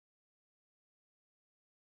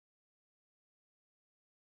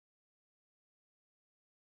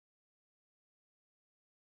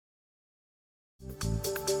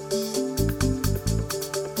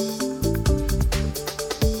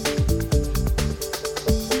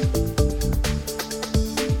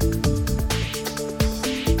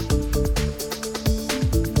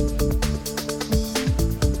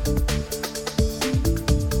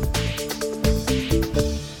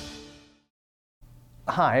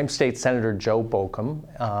Hi, I'm State Senator Joe Bolkcom.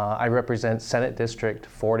 I represent Senate District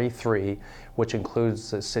 43, which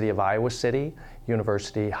includes the city of Iowa City,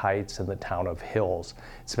 University Heights, and the town of Hills.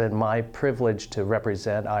 It's been my privilege to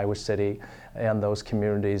represent Iowa City and those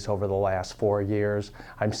communities over the last 4 years.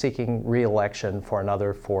 I'm seeking re-election for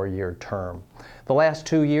another 4-year term. The last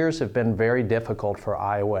 2 years have been very difficult for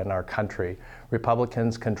Iowa and our country.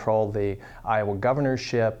 Republicans control the Iowa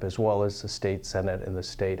governorship as well as the state Senate and the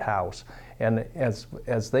state House. And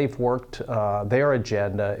as they've worked their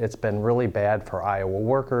agenda, it's been really bad for Iowa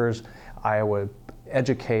workers, Iowa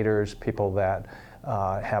educators, people that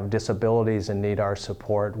have disabilities and need our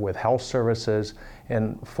support with health services,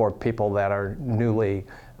 and for people that are newly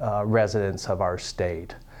residents of our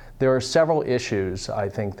state. There are several issues, I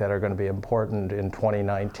think, that are going to be important in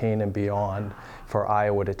 2019 and beyond for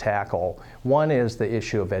Iowa to tackle. One is the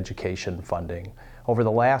issue of education funding. Over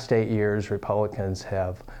the last 8 years, Republicans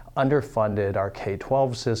have underfunded our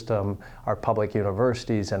K-12 system, our public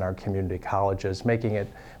universities, and our community colleges, making it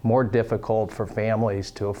more difficult for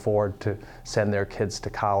families to afford to send their kids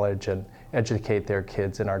to college and educate their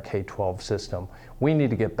kids in our K-12 system. We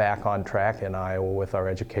need to get back on track in Iowa with our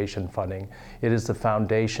education funding. It is the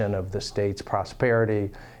foundation of the state's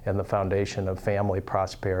prosperity and the foundation of family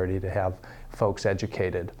prosperity to have folks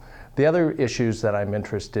educated. The other issues that I'm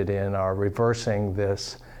interested in are reversing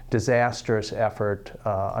this disastrous effort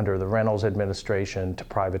under the Reynolds administration to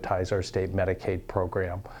privatize our state Medicaid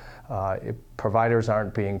program. Providers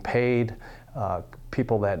aren't being paid.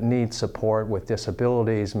 People that need support with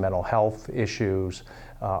disabilities, mental health issues,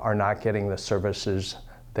 are not getting the services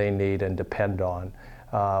they need and depend on.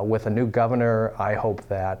 With a new governor, I hope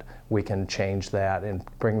that we can change that and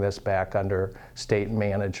bring this back under state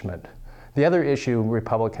management. The other issue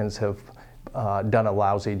Republicans have done a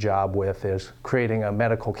lousy job with is creating a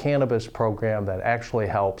medical cannabis program that actually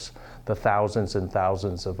helps the thousands and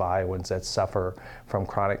thousands of Iowans that suffer from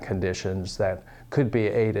chronic conditions that could be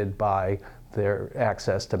aided by their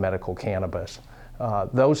access to medical cannabis.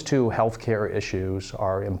 Those two healthcare issues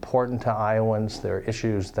are important to Iowans. They're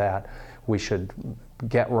issues that we should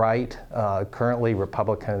get right. Currently,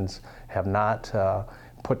 Republicans have not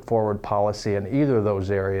put forward policy in either of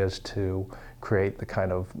those areas to create the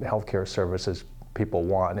kind of healthcare services people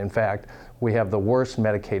want. In fact, we have the worst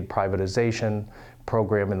Medicaid privatization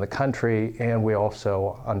program in the country, and we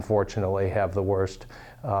also, unfortunately, have the worst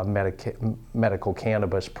medical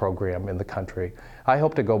cannabis program in the country. I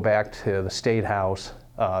hope to go back to the State House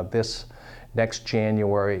this next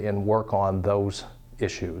January and work on those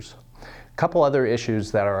issues. A couple other issues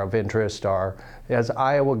that are of interest are, as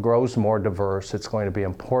Iowa grows more diverse, it's going to be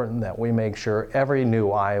important that we make sure every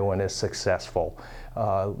new Iowan is successful.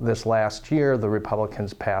 This last year, the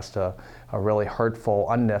Republicans passed a really hurtful,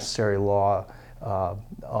 unnecessary law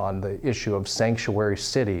on the issue of sanctuary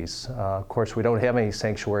cities. Of course, we don't have any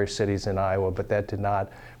sanctuary cities in Iowa, but that did not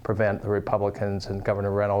prevent the Republicans and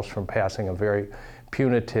Governor Reynolds from passing a very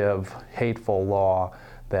punitive, hateful law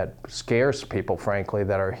that scares people, frankly,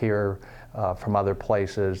 that are here from other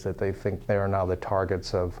places, that they think they are now the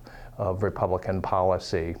targets of Republican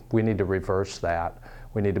policy. We need to reverse that.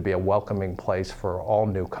 We need to be a welcoming place for all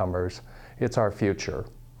newcomers. It's our future.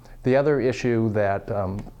 The other issue that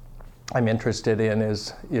I'm interested in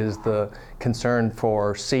is the concern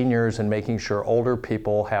for seniors and making sure older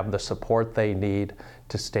people have the support they need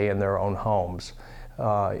to stay in their own homes.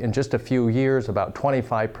 In just a few years, about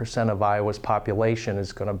 25% of Iowa's population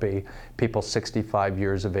is going to be people 65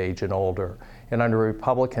 years of age and older. And under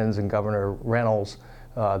Republicans and Governor Reynolds,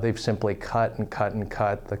 they've simply cut and cut and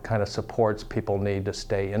cut the kind of supports people need to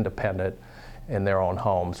stay independent in their own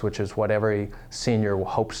homes, which is what every senior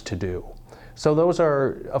hopes to do. So those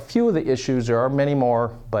are a few of the issues. There are many more,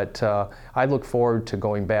 but I look forward to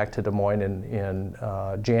going back to Des Moines in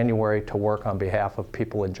January to work on behalf of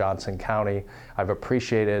people in Johnson County. I've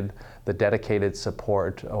appreciated the dedicated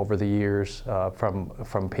support over the years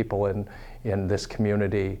from people in this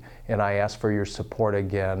community, and I ask for your support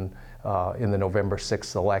again in the November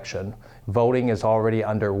 6th election. Voting is already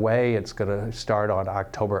underway. It's going to start on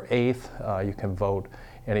October 8th. You can vote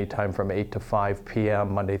anytime from 8 to 5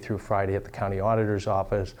 p.m., Monday through Friday at the county auditor's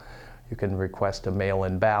office. You can request a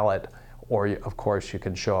mail-in ballot, or of course you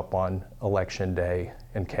can show up on election day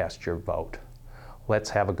and cast your vote.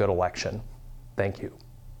 Let's have a good election. Thank you.